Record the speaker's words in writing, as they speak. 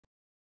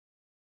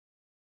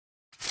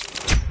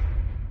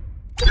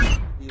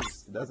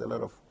That's a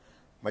lot of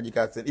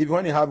magical thing. If you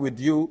want to have with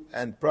you,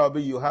 and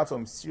probably you have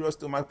some serious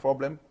stomach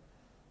problem,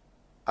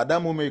 at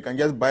that moment you can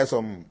just buy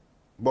some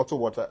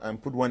bottled water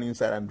and put one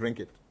inside and drink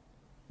it.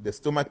 The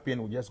stomach pain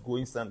will just go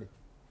instantly.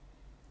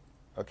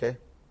 Okay?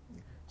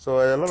 So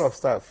a lot of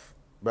stuff.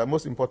 But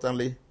most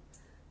importantly,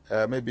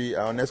 maybe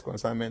our next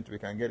consignment, we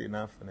can get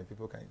enough, and the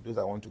people can, those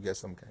that want to get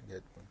some can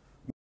get one.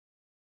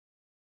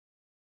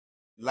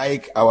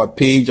 Like our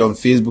page on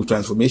Facebook,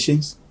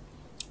 Transformations.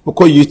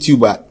 Oko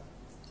YouTuber,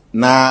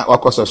 now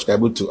wako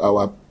subscribe to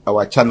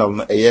our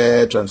channel,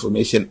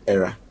 Transformation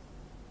Era.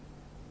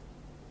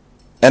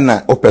 And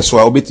na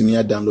opeswa obetimi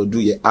ya download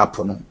your app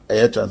no,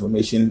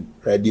 Transformation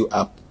Radio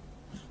app.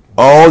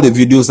 All the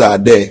videos are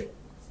there.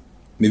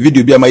 My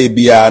video bi amaye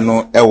bia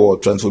no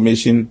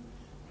Transformation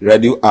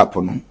Radio app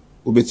no.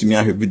 Obetimi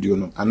ya video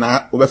no.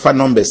 Ana obefa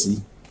numbers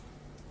yi.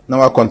 Na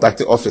wa contact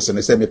the office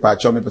and say me pa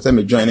cho me person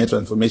me join any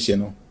Transformation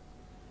no.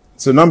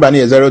 So number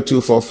is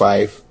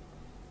 0245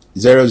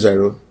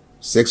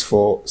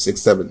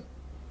 006467.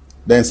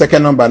 Then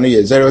second number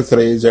is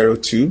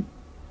 0302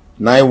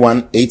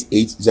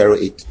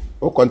 918808.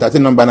 Or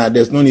contacting number now,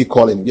 there's no need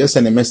calling. Just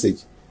send a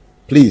message.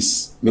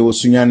 Please, me will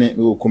Sunyane,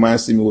 me will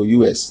Kumasi, me will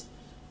US.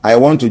 I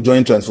want to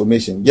join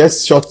Transformation.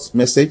 Just short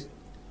message.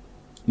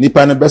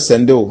 Nipa number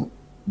send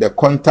the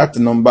contact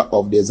number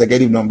of the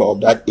executive number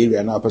of that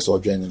area now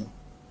person joining.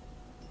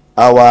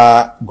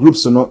 Our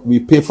groups,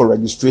 we pay for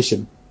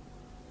registration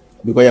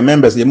because your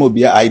members they will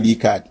be an ID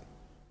card.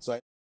 So